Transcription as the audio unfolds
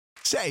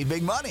Save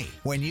big money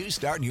when you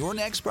start your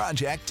next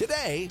project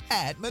today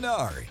at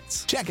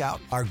Menards. Check out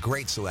our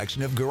great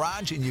selection of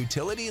garage and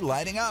utility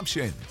lighting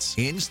options.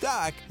 In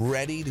stock,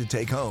 ready to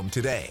take home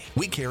today.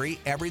 We carry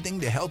everything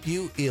to help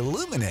you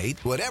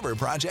illuminate whatever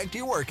project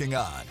you're working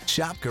on.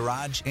 Shop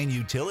garage and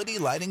utility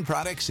lighting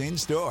products in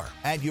store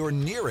at your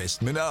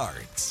nearest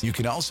Menards. You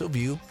can also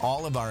view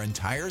all of our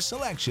entire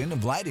selection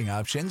of lighting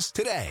options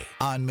today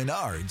on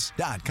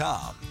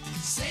Menards.com.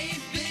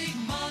 Save big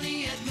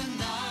money at Menards.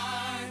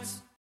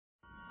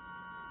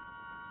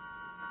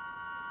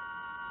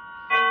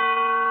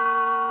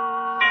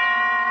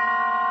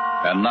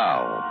 And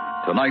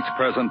now, tonight's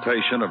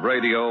presentation of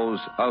radio's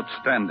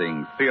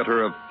outstanding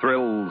theater of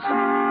thrills,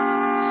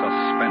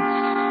 Suspense.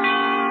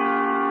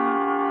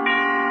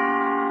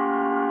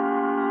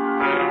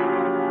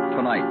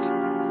 Tonight,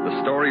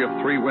 the story of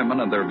three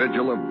women and their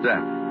vigil of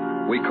death.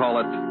 We call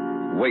it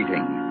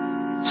Waiting.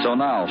 So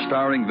now,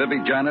 starring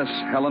Vivi Janis,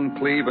 Helen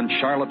Cleve, and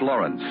Charlotte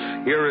Lawrence,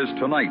 here is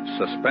tonight's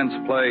suspense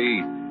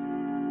play,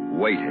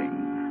 Waiting.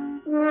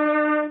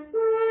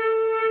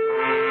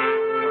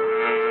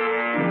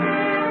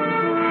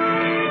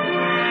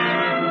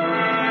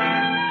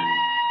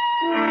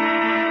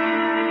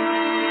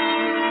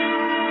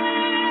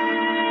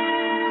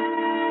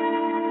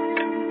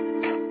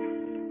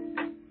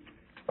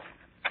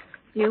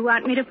 You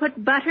want me to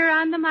put butter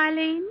on them,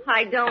 Eileen?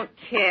 I don't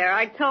care.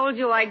 I told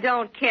you I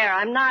don't care.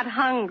 I'm not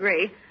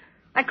hungry.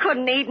 I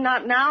couldn't eat,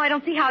 not now. I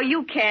don't see how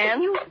you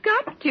can. You've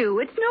got to.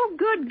 It's no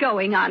good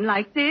going on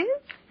like this.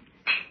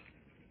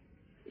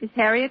 Is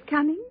Harriet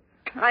coming?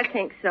 I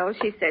think so.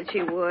 She said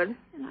she would.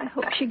 And I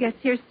hope she gets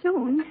here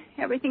soon.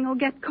 Everything will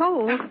get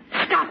cold.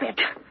 Stop it.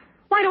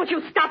 Why don't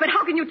you stop it?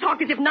 How can you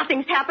talk as if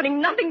nothing's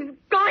happening? Nothing's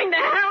going to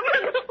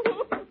happen.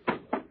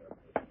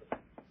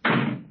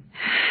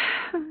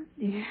 Oh,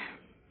 dear.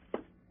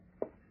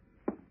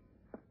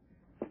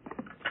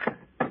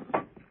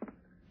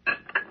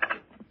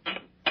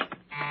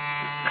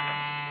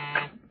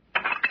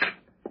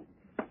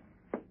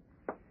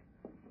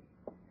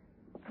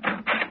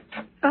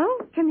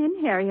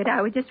 Harriet,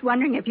 I was just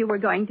wondering if you were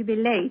going to be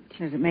late.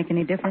 Does it make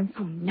any difference?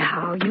 Oh,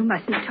 now, you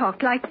mustn't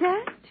talk like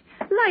that.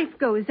 Life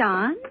goes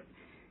on.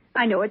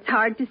 I know it's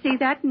hard to see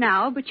that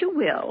now, but you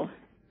will.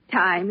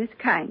 Time is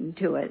kind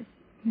to us.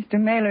 Mr.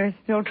 Mailer is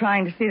still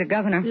trying to see the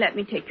governor. Let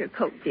me take your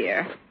coat,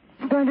 dear.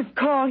 I'm going to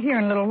call here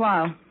in a little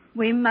while.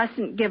 We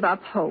mustn't give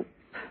up hope.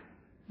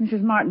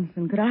 Mrs.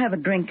 Martinson, could I have a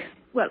drink?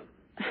 Well,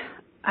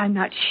 I'm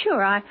not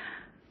sure. I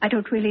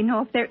don't really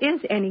know if there is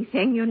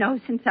anything,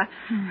 since I...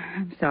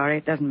 I'm sorry,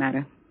 it doesn't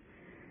matter.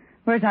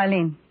 Where's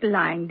Eileen?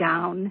 Lying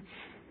down.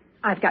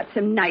 I've got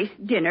some nice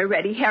dinner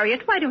ready.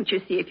 Harriet, why don't you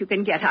see if you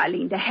can get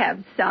Eileen to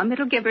have some?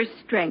 It'll give her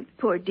strength,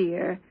 poor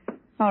dear.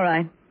 All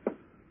right.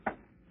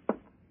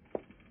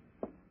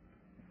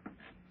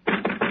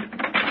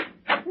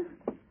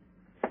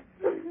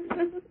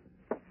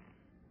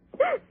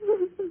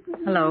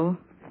 Hello.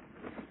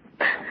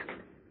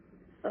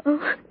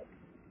 Oh,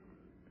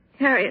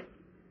 Harriet.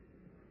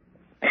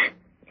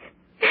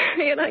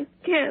 Harriet, I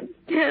can't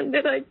stand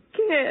it. I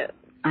can't.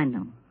 I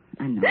know.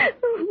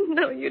 Oh,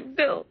 no, you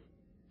don't.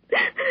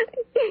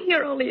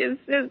 You're only his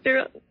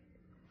sister.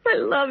 I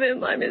love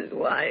him. I'm his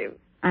wife.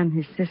 I'm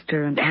his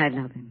sister, and I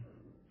love him.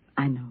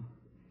 I know.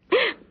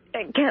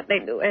 Can't they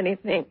do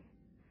anything?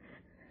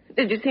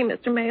 Did you see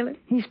Mr. Mailer?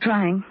 He's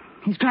trying.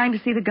 He's trying to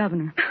see the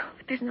governor.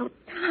 But there's no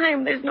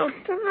time.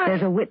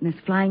 There's a witness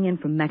flying in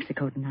from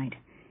Mexico tonight.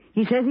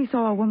 He says he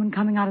saw a woman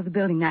coming out of the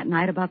building that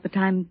night about the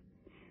time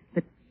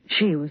that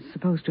she was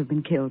supposed to have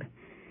been killed.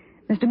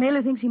 Mr.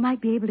 Mailer thinks he might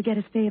be able to get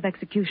a stay of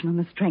execution on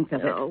the strength of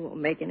it. No, it won't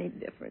make any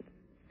difference.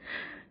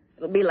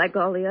 It'll be like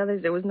all the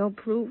others. There was no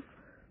proof.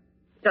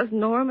 Just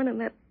Norman and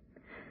that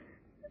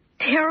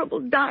terrible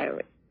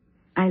diary.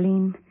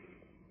 Eileen,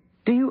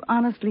 do you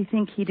honestly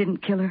think he didn't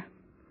kill her?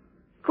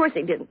 Of course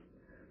he didn't.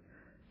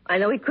 I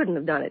know he couldn't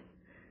have done it.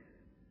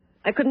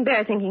 I couldn't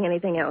bear thinking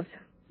anything else.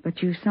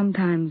 But you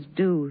sometimes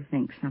do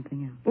think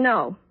something else.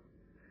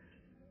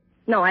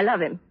 No, I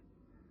love him.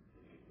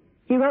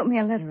 He wrote me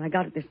a letter. I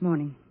got it this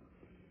morning.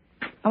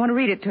 I want to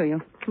read it to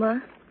you. What?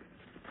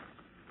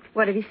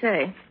 What did he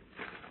say?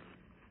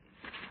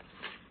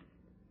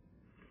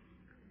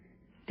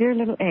 Dear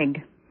little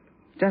egg,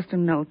 just a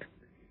note.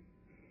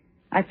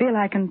 I feel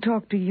I can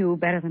talk to you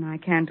better than I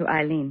can to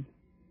Eileen.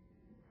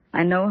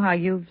 I know how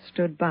you've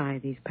stood by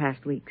these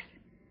past weeks.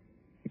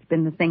 It's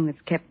been the thing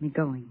that's kept me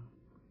going.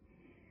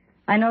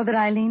 I know that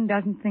Eileen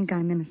doesn't think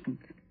I'm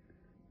innocent.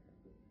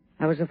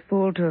 I was a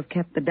fool to have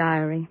kept the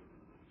diary.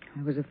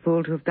 I was a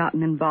fool to have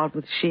gotten involved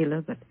with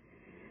Sheila, but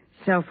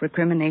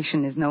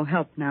self-recrimination is no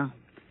help now.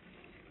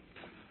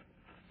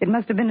 It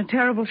must have been a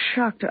terrible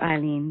shock to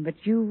Eileen, but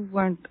you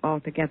weren't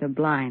altogether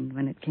blind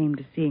when it came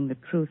to seeing the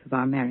truth of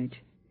our marriage.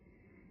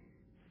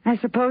 I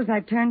suppose I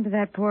turned to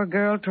that poor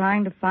girl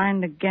trying to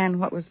find again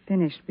what was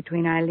finished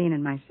between Eileen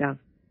and myself.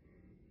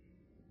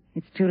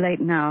 It's too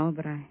late now,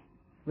 but I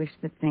wish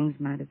that things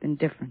might have been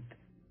different.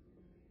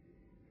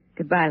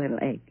 Goodbye, little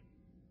egg.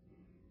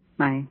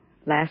 My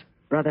last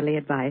brotherly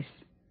advice.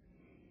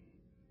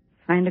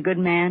 Find a good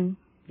man,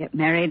 get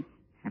married,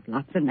 have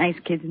lots of nice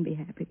kids, and be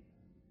happy.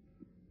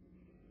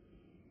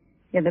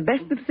 You're the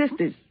best of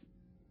sisters.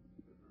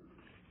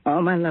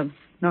 All my love,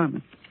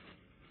 Norman.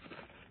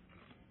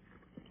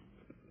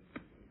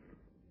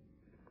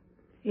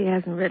 He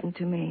hasn't written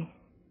to me.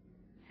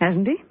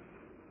 Hasn't he?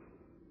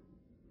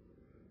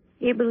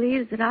 He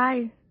believes that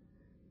I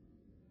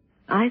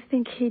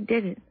think he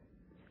did it.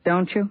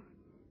 Don't you?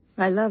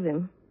 I love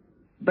him.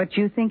 But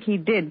you think he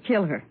did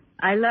kill her.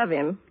 I love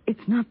him.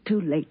 It's not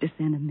too late to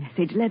send a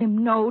message. Let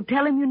him know.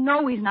 Tell him you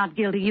know he's not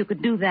guilty. You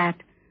could do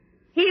that.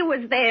 He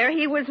was there.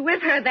 He was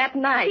with her that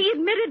night. He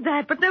admitted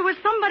that, but there was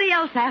somebody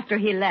else after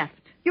he left.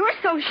 You're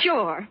so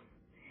sure.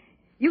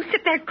 You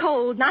sit there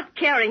cold, not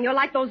caring. You're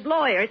like those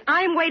lawyers.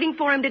 I'm waiting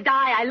for him to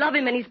die. I love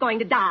him and he's going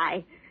to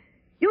die.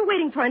 You're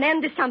waiting for an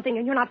end to something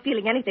and you're not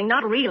feeling anything.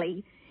 Not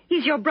really.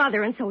 He's your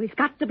brother and so he's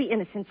got to be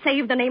innocent.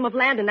 Save the name of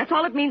Landon. That's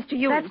all it means to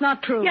you. That's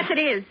not true. Yes, it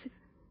is.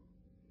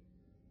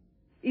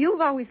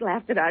 You've always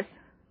laughed at us,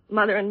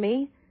 Mother and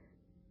me.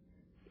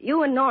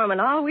 You and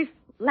Norman always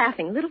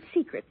laughing, little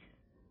secrets.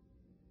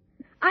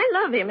 I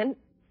love him, and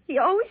he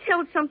always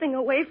held something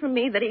away from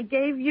me that he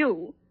gave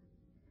you.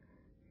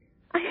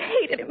 I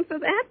hated him for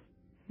that.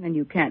 And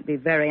you can't be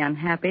very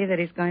unhappy that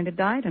he's going to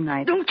die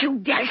tonight. Don't you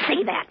dare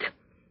say that.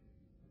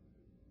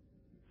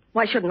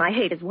 Why shouldn't I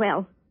hate as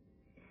well?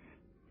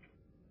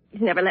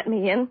 He's never let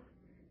me in.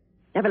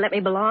 Never let me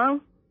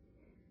belong.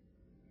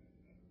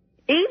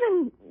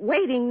 Even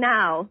waiting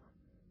now.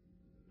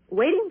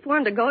 Waiting for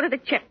him to go to the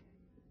check.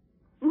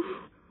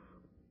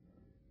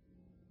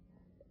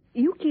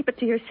 You keep it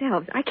to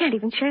yourselves. I can't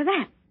even share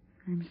that.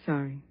 I'm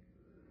sorry.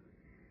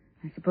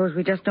 I suppose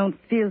we just don't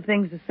feel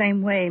things the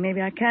same way.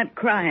 Maybe I can't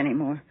cry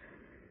anymore.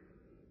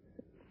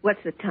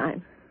 What's the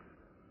time?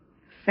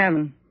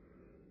 7.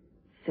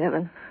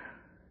 7.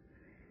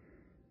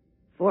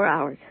 4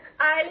 hours.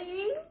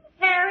 Eileen,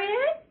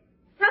 Harriet,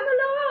 come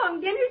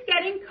along. Dinner's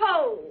getting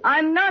cold.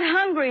 I'm not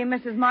hungry,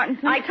 Mrs.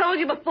 Martinson. I told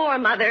you before,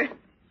 Mother.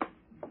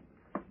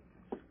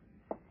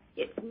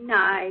 It's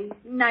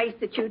nice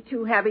that you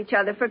two have each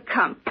other for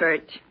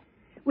comfort.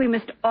 We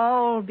must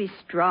all be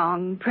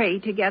strong, pray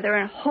together,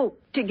 and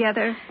hope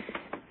together.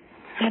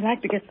 I'd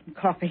like to get some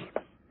coffee.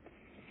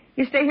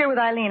 You stay here with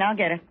Eileen. I'll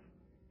get it.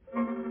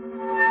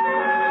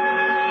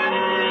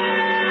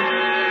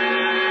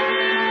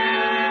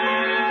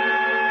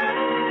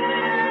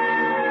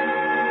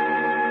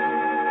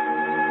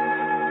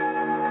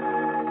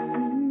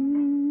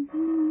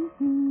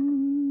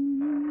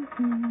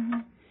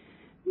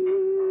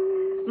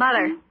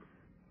 Mother.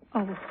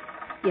 Oh,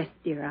 yes,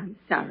 dear, I'm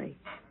sorry.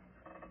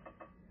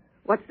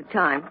 What's the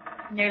time?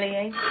 Nearly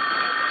 8.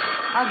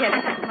 I'll get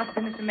it. It must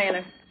be Mr.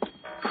 Mailer.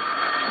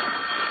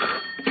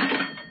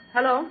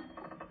 Hello?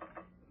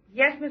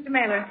 Yes, Mr.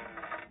 Mailer.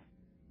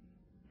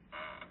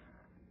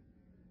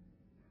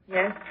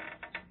 Yes?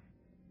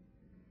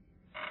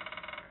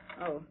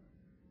 Oh.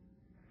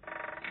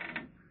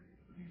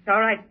 It's all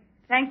right.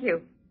 Thank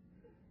you.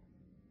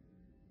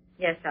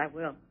 Yes, I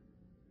will.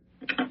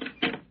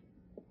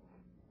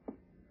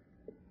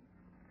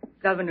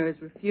 Governor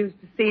has refused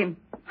to see him.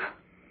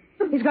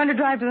 He's going to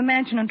drive to the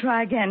mansion and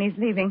try again. He's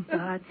leaving.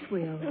 God's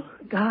will.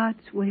 God's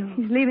will.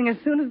 He's leaving as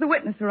soon as the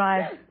witness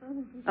arrives.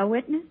 A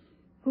witness?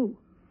 Who?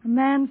 A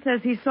man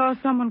says he saw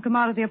someone come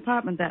out of the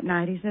apartment that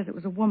night. He says it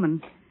was a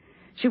woman.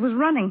 She was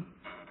running.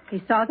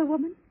 He saw the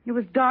woman? It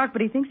was dark,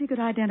 but he thinks he could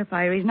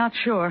identify her. He's not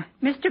sure.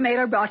 Mr.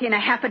 Mailer brought in a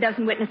half a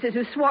dozen witnesses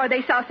who swore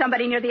they saw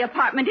somebody near the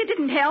apartment. It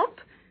didn't help.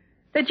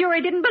 The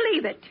jury didn't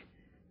believe it.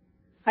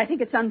 I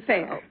think it's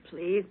unfair. Oh,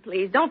 please,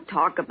 don't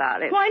talk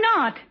about it. Why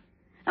not?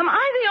 Am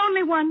I the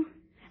only one?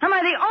 Am I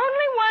the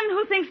only one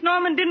who thinks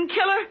Norman didn't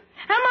kill her? Am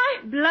I?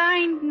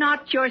 Blind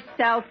not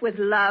yourself with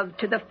love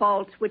to the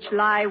faults which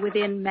lie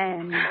within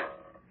man.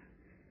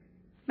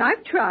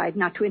 I've tried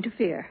not to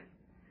interfere.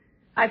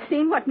 I've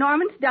seen what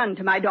Norman's done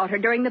to my daughter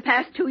during the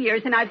past 2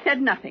 years, and I've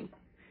said nothing.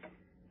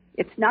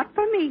 It's not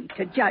for me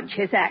to judge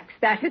his acts.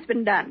 That has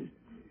been done.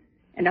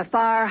 And a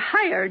far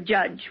higher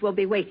judge will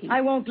be waiting.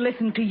 I won't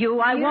listen to you.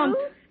 I won't.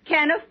 You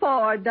can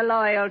afford the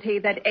loyalty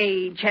that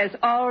age has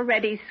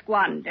already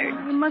squandered.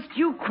 Must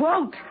you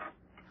quote?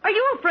 Are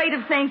you afraid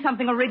of saying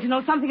something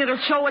original, something that'll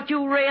show what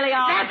you really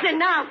are? That's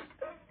enough.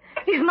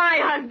 He's my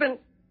husband.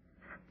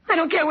 I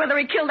don't care whether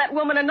he killed that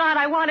woman or not.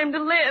 I want him to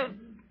live.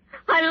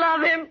 I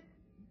love him.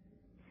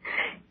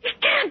 He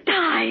can't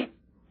die.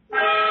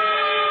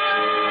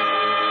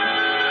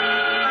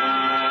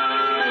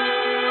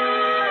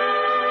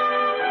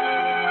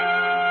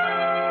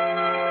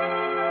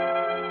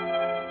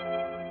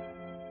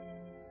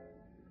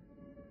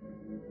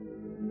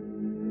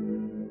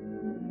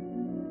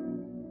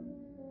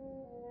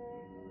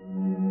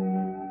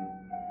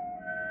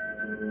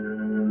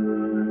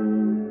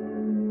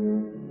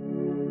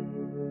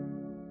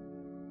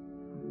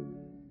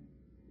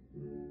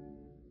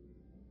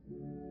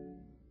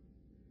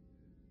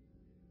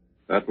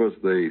 That was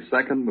the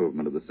second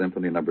movement of the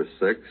Symphony No.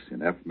 6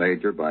 in F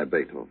major by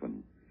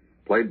Beethoven,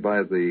 played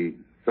by the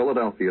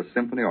Philadelphia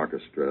Symphony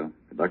Orchestra,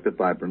 conducted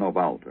by Bruno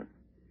Walter.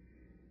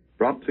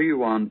 brought to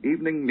you on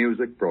Evening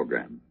Music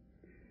Program.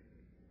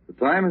 The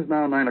time is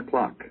now 9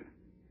 o'clock.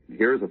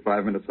 Here's a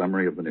 5-minute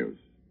summary of the news.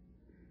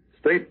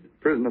 State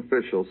prison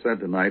officials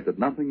said tonight that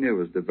nothing new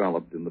has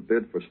developed in the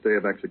bid for stay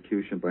of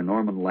execution by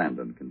Norman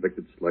Landon,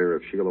 convicted slayer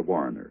of Sheila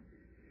Warner.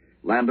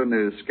 Landon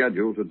is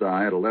scheduled to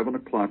die at 11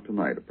 o'clock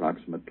tonight,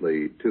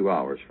 approximately 2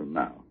 hours from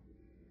now.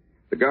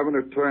 The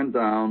governor turned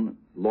down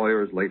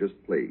lawyer's latest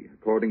plea.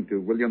 According to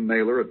William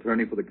Mailer,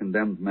 attorney for the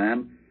condemned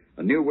man,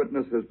 a new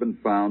witness has been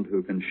found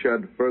who can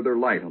shed further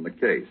light on the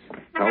case.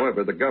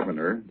 However, the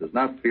governor does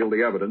not feel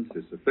the evidence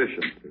is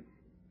sufficient to...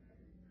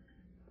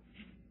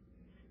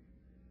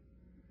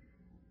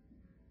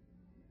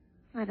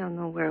 I don't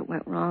know where it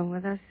went wrong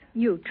with us.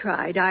 You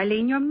tried,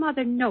 Eileen. Your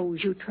mother knows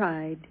you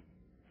tried.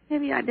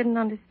 Maybe I didn't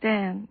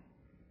understand.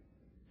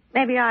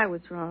 Maybe I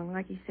was wrong,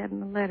 like he said in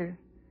the letter.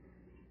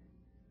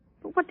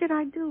 But what did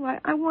I do?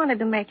 I wanted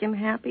to make him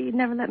happy. He'd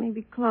never let me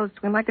be close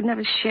to him. I could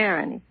never share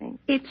anything.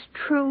 It's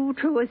true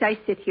as I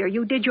sit here.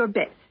 You did your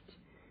best.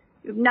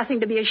 You've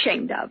nothing to be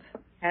ashamed of.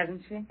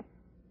 Hasn't she?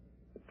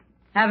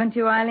 Haven't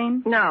you,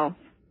 Eileen? No.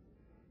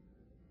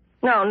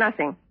 No,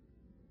 nothing.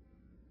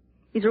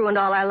 He's ruined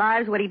all our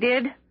lives, what he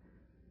did.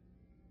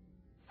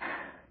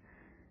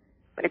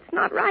 But it's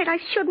not right. I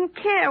shouldn't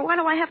care. Why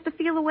do I have to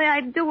feel the way I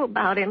do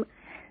about him?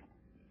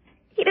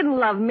 He didn't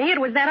love me. It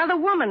was that other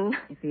woman.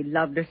 If he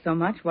loved her so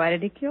much, why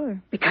did he kill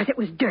her? Because it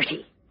was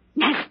dirty.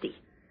 Nasty.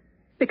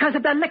 Because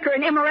of the liquor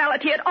and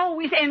immorality. It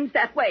always ends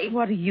that way.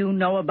 What do you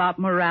know about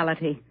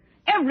morality?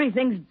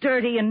 Everything's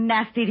dirty and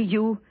nasty to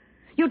you.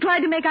 You tried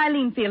to make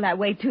Eileen feel that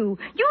way, too.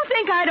 You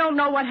think I don't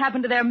know what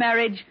happened to their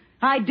marriage?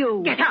 I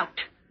do. Get out.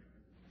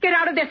 Get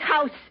out of this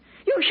house.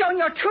 You've shown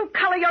your true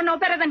color. You're no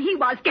better than he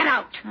was. Get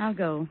out. I'll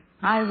go.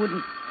 I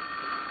wouldn't...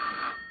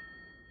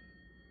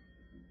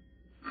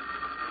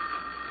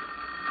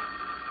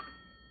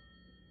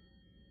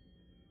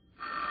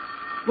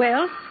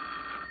 Well?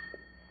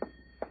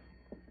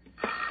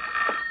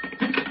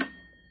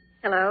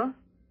 Hello?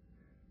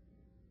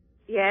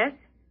 Yes?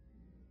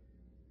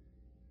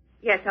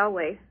 Yes, I'll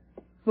wait.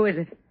 Who is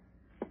it?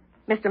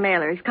 Mr.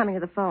 Mailer. He's coming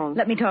to the phone.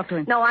 Let me talk to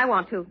him. No, I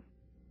want to.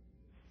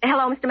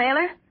 Hello, Mr.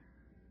 Mailer?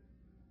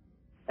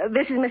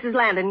 This is Mrs.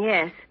 Landon,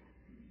 yes.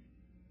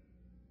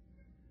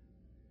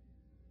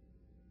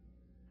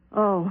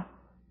 Oh.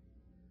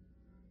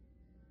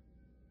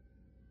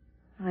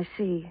 I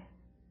see.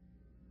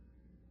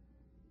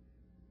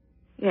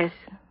 Yes,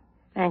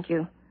 thank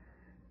you.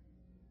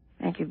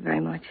 Thank you very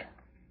much.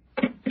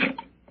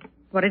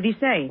 What did he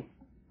say?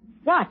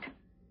 What?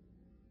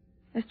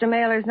 Mr.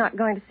 Mailer's not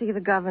going to see the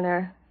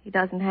governor. He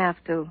doesn't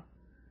have to.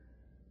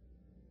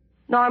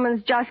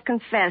 Norman's just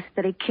confessed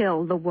that he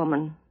killed the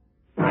woman.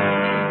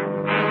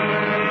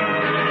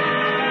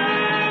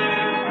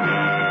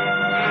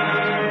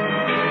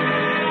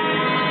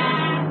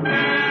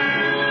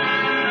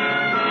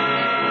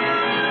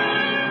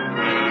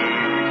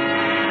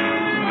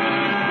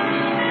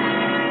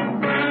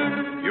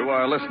 You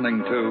are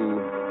listening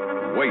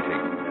to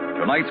Waiting,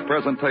 tonight's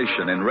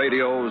presentation in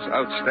radio's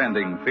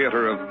outstanding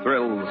theater of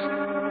thrills,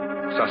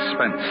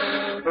 Suspense.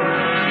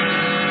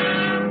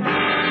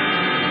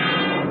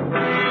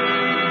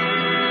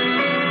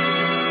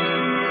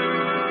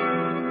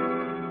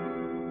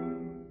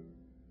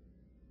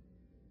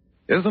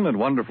 Isn't it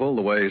wonderful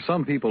the way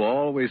some people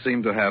always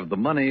seem to have the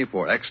money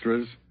for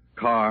extras,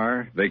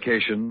 car,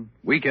 vacation,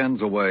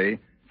 weekends away,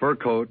 fur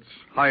coats,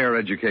 higher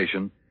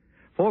education,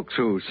 folks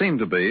who seem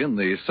to be in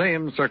the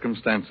same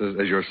circumstances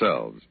as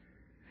yourselves.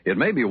 It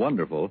may be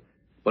wonderful,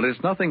 but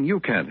it's nothing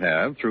you can't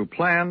have through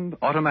planned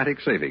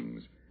automatic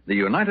savings, the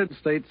United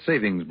States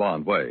Savings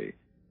Bond way.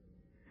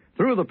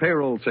 Through the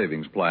payroll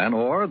savings plan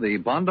or the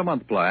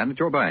bond-a-month plan at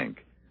your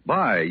bank,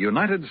 buy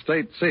United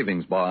States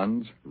Savings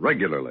Bonds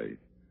regularly.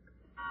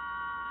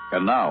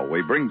 And now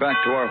we bring back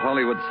to our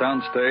Hollywood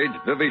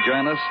soundstage Vivi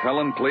Janice,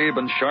 Helen Cleve,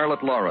 and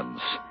Charlotte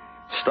Lawrence,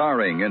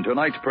 starring in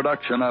tonight's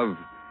production of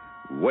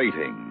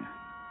Waiting,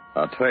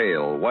 a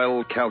tale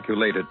well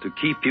calculated to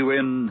keep you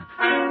in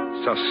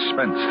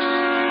suspense.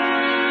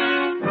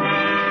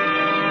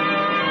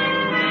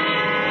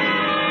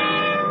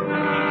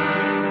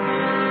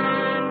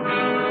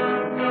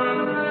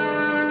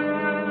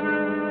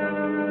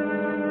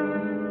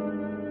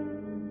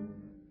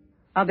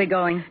 I'll be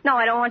going. No,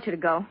 I don't want you to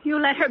go. You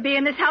let her be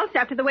in this house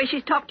after the way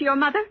she's talked to your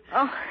mother?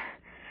 Oh,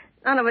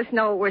 none of us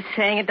know what we're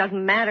saying. It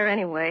doesn't matter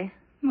anyway.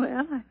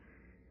 Well,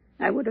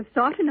 I would have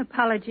thought an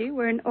apology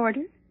were in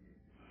order.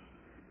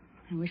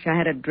 I wish I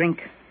had a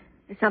drink.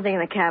 There's something in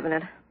the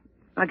cabinet.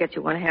 I'll get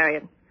you one,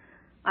 Harriet.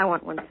 I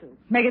want one, too.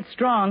 Make it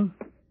strong.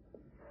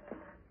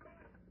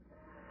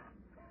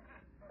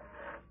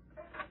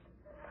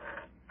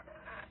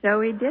 So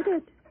he did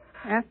it,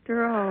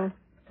 after all.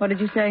 What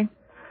did you say?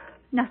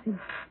 Nothing.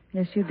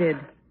 Yes, you did.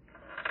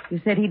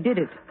 You said he did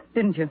it,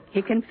 didn't you?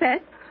 He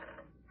confessed.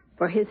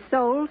 For his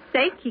soul's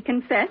sake, he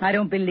confessed. I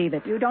don't believe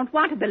it. You don't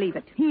want to believe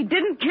it. He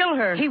didn't kill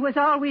her. He was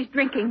always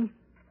drinking.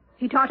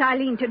 He taught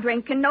Eileen to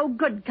drink, and no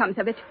good comes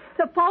of it.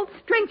 The false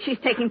strength she's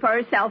taking for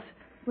herself.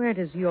 Where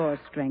does your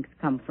strength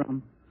come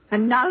from? A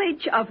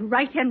knowledge of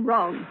right and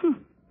wrong.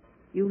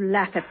 You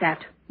laugh at that.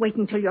 Wait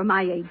until you're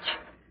my age.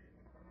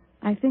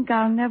 I think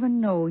I'll never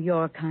know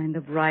your kind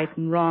of right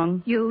and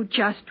wrong. You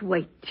just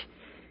wait.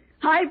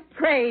 I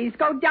praise,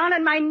 go down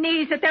on my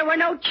knees that there were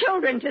no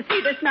children to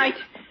see this night.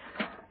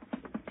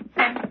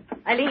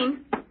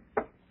 Eileen,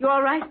 you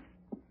all right?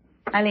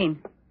 Eileen.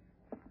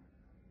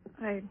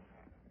 I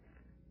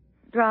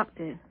dropped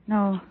it.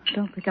 No,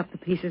 don't pick up the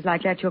pieces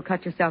like that. You'll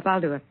cut yourself.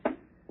 I'll do it.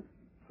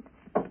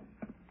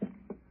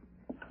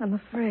 I'm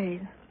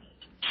afraid.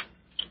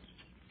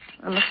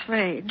 I'm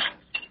afraid.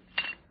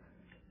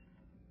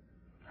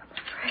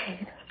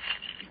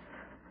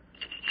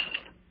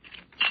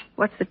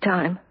 What's the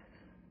time?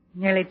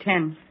 Nearly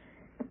 10.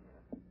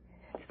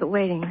 It's the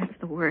waiting that's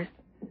the worst.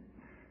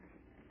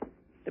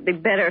 It'd be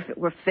better if it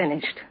were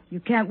finished. You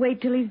can't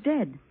wait till he's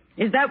dead.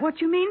 Is that what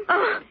you mean?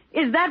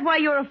 Is that why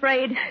you're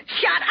afraid?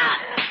 Shut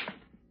up!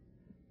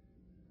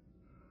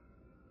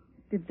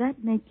 Did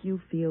that make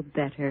you feel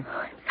better?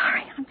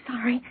 I'm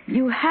sorry.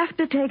 You have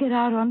to take it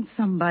out on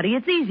somebody.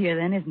 It's easier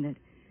then, isn't it?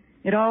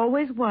 It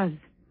always was.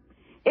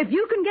 If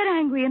you can get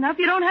angry enough,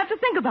 you don't have to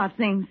think about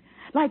things.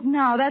 Like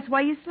now, that's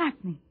why you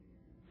slapped me.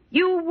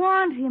 You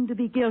want him to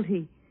be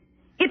guilty.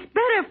 It's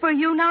better for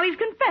you now he's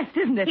confessed,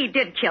 isn't it? He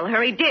did kill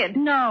her. He did.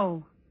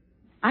 No.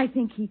 I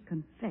think he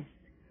confessed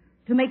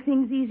to make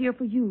things easier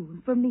for you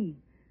and for me.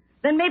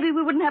 Then maybe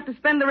we wouldn't have to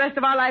spend the rest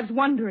of our lives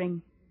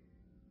wondering.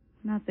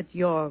 Not that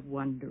you're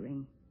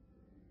wondering.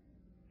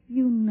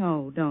 You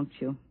know, don't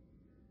you?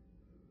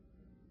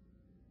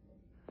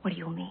 What do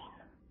you mean?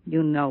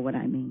 You know what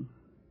I mean.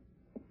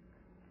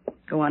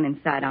 Go on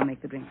inside. I'll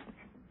make the drink.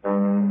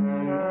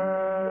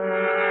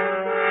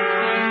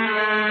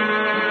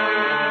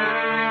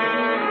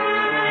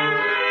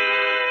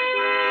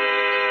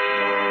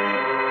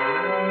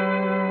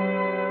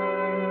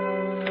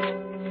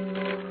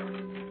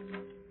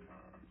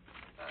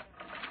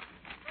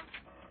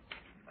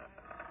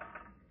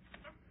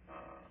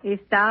 A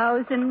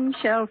 1,000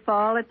 shall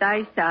fall at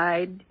thy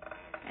side,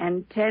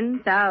 and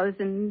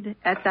 10,000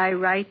 at thy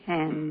right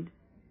hand,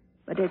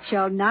 but it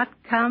shall not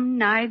come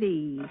nigh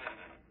thee.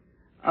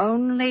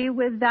 Only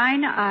with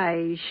thine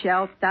eyes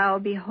shalt thou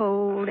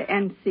behold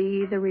and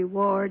see the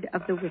reward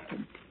of the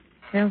wicked.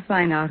 They'll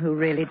find out who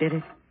really did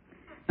it.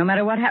 No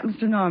matter what happens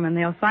to Norman,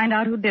 they'll find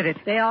out who did it.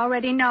 They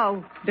already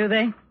know. Do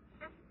they?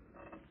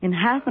 In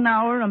half an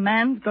hour, a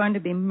man's going to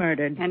be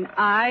murdered. An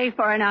eye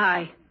for an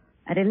eye.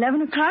 At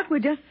 11 o'clock, we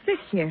just sit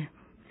here.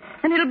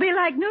 And it'll be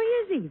like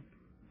New Year's Eve.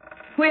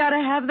 We ought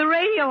to have the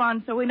radio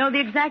on so we know the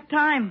exact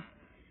time.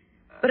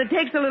 But it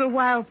takes a little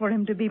while for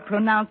him to be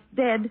pronounced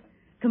dead.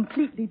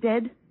 Completely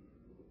dead.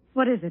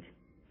 What is it?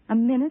 A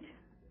minute?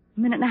 A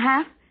minute and a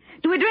half?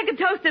 Do we drink a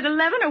toast at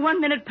 11 or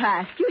 1 minute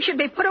past? You should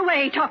be put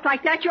away. Talk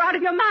like that. You're out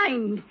of your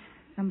mind.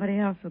 Somebody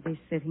else will be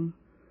sitting,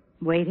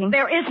 waiting.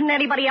 There isn't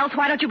anybody else.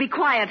 Why don't you be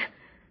quiet?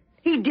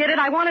 He did it.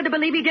 I wanted to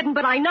believe he didn't,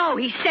 but I know.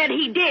 He said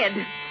he did.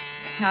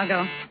 I'll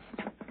go.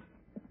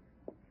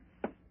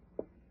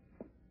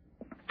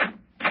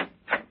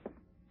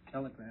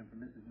 Telegram from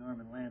Mrs.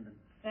 Norman Landon.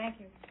 Thank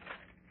you.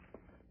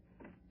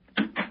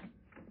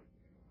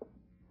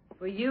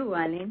 For you,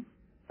 Eileen.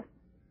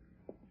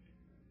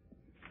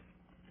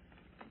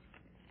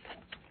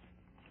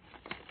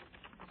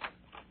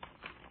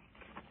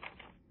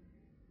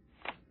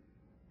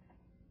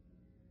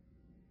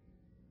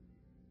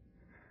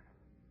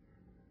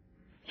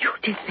 You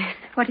did this.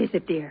 What is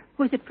it, dear?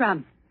 Who's it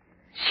from?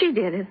 She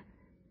did it.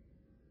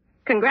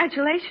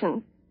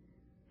 Congratulations.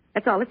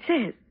 That's all it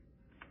says.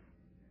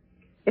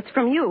 It's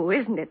from you,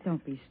 isn't it?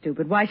 Don't be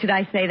stupid. Why should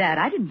I say that?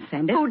 I didn't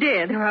send it. Who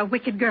did? You're a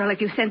wicked girl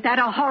if you sent that.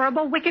 A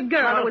horrible, wicked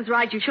girl. Mother was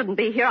right. You shouldn't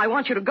be here. I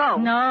want you to go.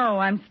 No,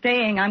 I'm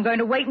staying. I'm going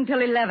to wait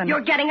until 11.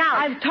 You're getting out.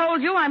 I've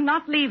told you I'm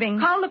not leaving.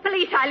 Call the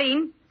police,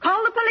 Eileen.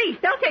 Call the police.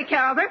 They'll take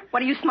care of her.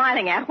 What are you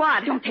smiling at?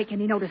 What? Don't take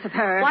any notice of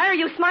her. Why are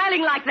you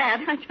smiling like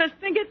that? I just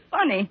think it's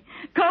funny.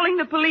 Calling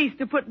the police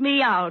to put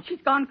me out.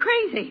 She's gone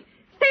crazy.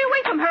 Stay away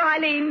from her,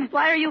 Eileen.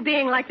 Why are you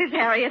being like this,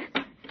 Harriet?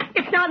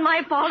 It's not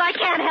my fault. I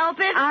can't help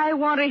it. I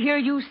want to hear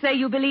you say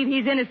you believe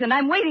he's innocent.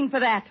 I'm waiting for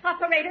that.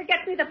 Operator,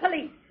 get me the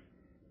police.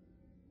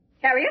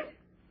 Harriet,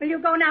 will you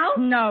go now?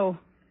 No.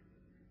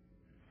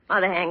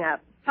 Mother, hang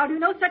up. How do you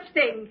know such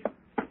things?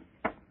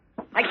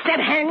 I said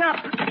hang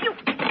up.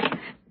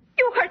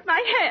 You hurt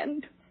my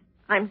hand.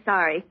 I'm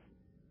sorry.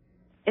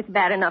 It's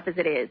bad enough as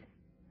it is.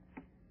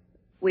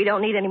 We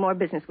don't need any more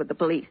business with the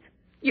police.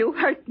 You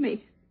hurt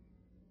me.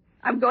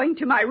 I'm going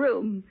to my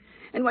room.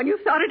 And when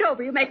you've thought it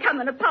over, you may come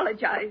and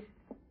apologize.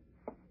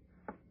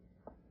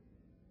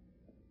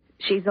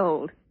 She's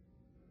old.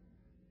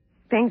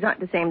 Things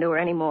aren't the same to her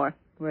anymore.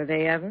 Were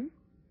they ever?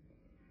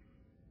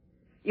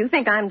 You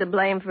think I'm to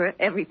blame for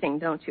everything,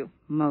 don't you?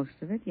 Most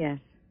of it, yes.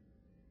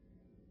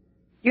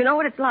 You know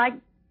what it's like?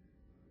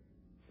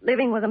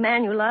 Living with a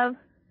man you love.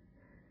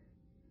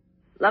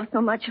 Love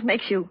so much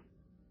makes you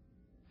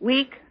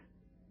weak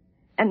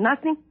and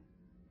nothing.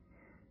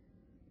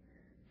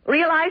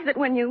 Realize that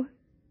when you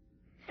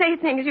say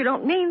things, you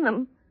don't mean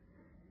them.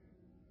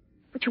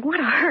 But you want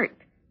to hurt.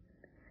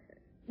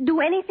 do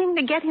anything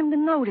to get him to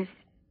notice.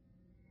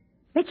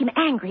 Make him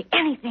angry,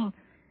 anything.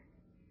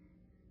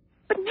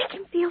 But make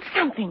him feel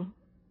something.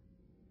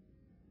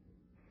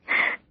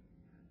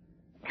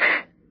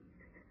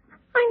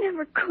 I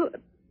never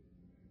could.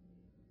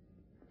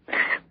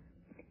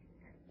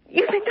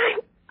 You think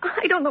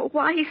I don't know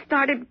why he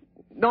started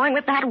going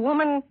with that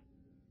woman?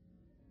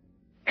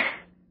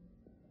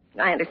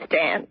 I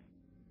understand.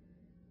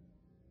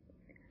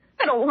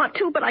 I don't want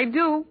to, but I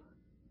do.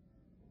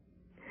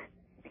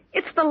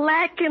 It's the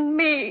lack in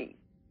me.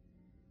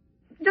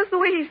 Just the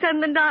way he said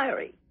in the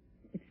diary.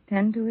 It's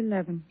 10 to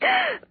 11.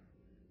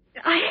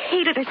 I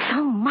hated her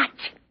so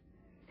much.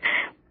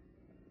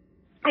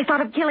 I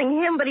thought of killing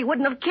him, but he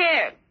wouldn't have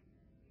cared.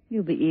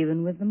 You'll be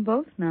even with them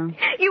both now.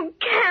 You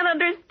can't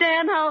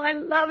understand how I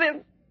love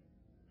him.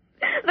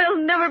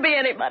 There'll never be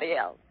anybody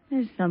else.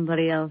 There's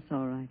somebody else,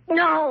 all right.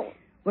 No.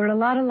 We're a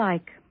lot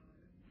alike.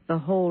 The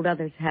hold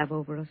others have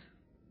over us.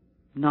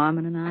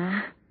 Norman and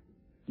I,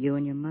 you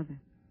and your mother.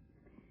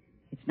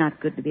 It's not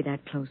good to be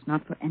that close,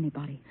 not for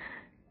anybody.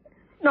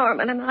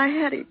 Norman and I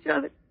had each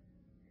other.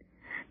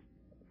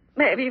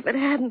 Maybe if it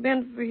hadn't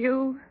been for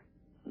you,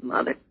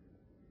 Mother,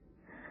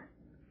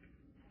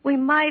 we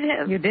might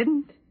have... You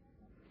didn't.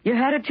 You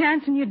had a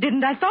chance and you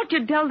didn't. I thought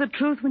you'd tell the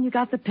truth when you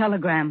got the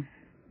telegram.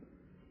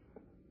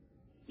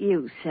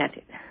 You said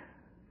it.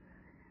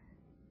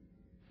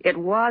 It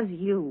was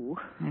you.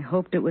 I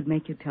hoped it would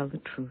make you tell the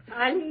truth.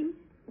 Eileen,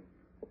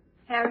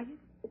 Harriet,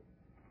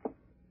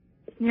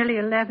 it's nearly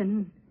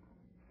 11.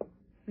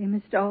 We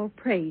must all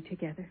pray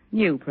together.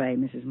 You pray,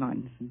 Mrs.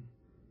 Martinson.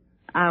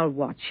 I'll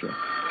watch you.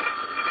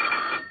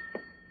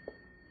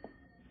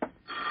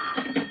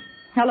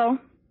 Hello?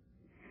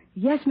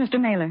 Yes, Mr.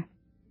 Mailer.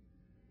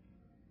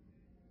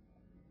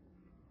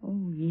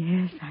 Oh,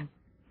 yes, I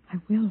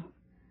will.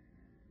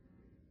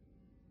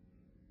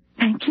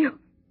 Thank you.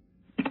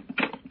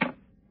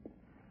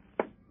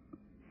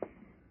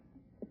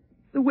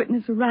 The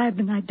witness arrived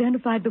and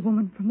identified the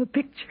woman from the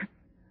picture.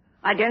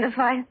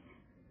 Identified?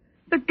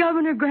 The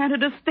governor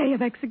granted a stay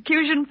of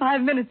execution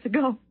 5 minutes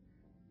ago.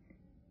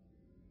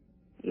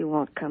 He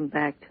won't come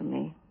back to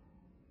me.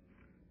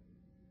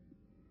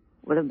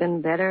 Would have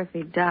been better if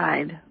he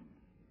died.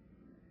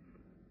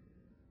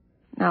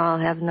 Now I'll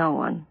have no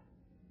one.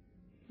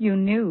 You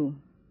knew,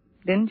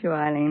 didn't you,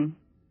 Eileen?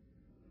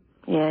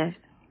 Yes.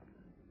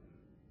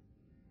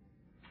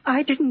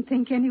 I didn't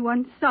think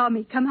anyone saw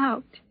me come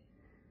out.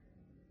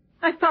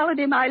 I followed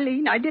him,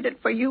 Eileen. I did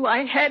it for you.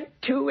 I had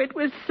to. It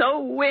was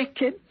so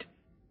wicked.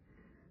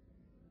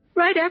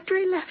 Right after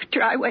he left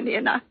her, I went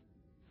in.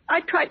 I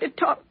tried to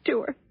talk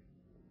to her.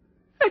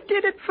 I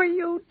did it for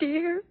you,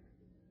 dear.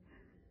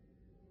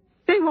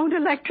 They won't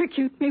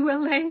electrocute me,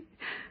 will they?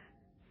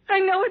 I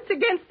know it's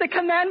against the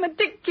commandment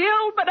to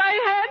kill, but I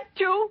had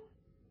to.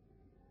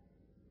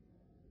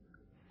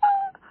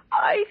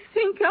 I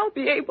think I'll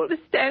be able to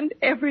stand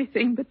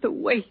everything but the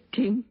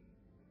waiting.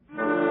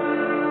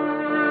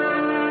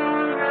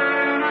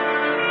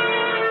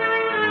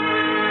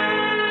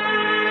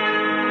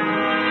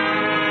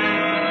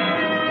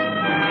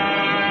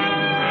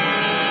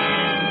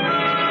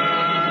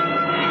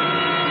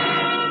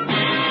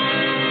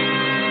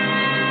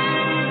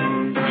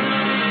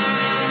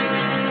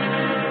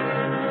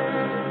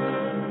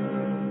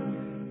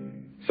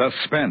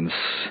 Suspense,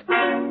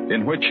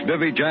 in which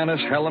Vivi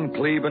Janis, Helen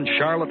Cleve, and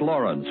Charlotte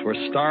Lawrence were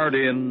starred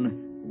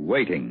in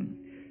Waiting.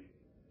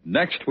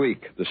 Next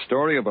week, the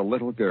story of a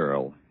little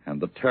girl and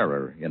the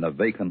terror in a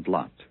vacant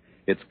lot.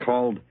 It's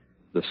called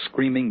The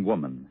Screaming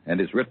Woman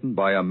and is written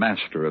by a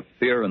master of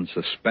fear and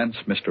suspense,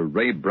 Mr.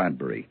 Ray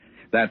Bradbury.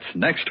 That's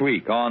next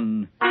week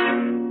on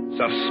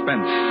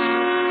Suspense.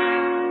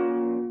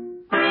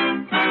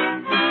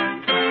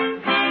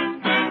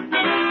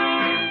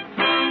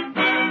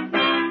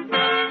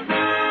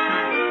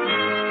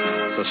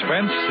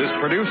 Suspense is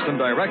produced and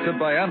directed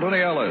by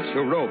Anthony Ellis,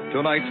 who wrote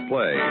tonight's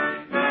play.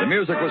 The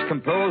music was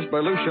composed by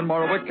Lucien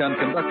Morawick and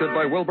conducted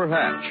by Wilbur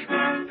Hatch.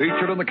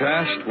 Featured in the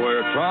cast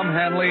were Tom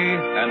Hanley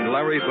and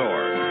Larry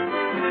Thorne.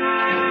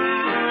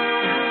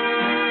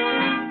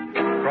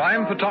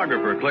 Crime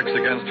Photographer Clicks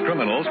Against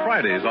Criminals,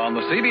 Fridays on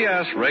the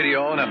CBS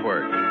Radio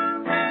Network.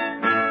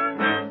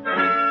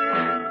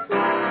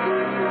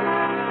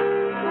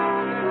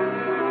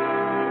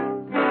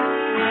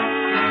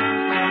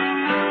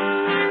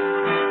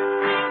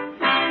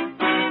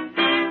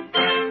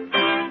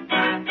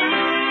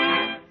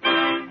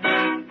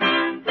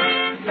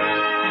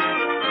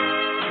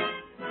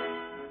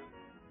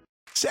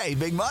 Save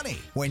big money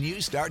when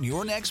you start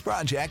your next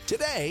project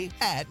today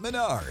at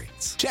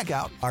Menards. Check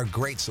out our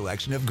great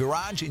selection of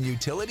garage and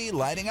utility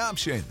lighting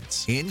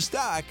options. In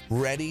stock,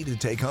 ready to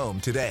take home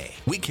today.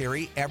 We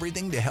carry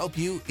everything to help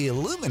you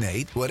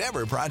illuminate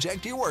whatever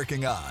project you're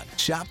working on.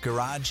 Shop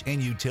garage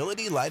and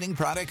utility lighting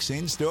products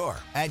in store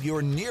at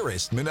your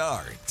nearest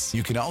Menards.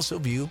 You can also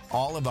view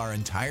all of our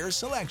entire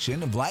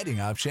selection of lighting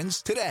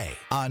options today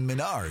on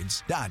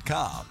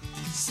Menards.com.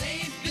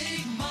 Save big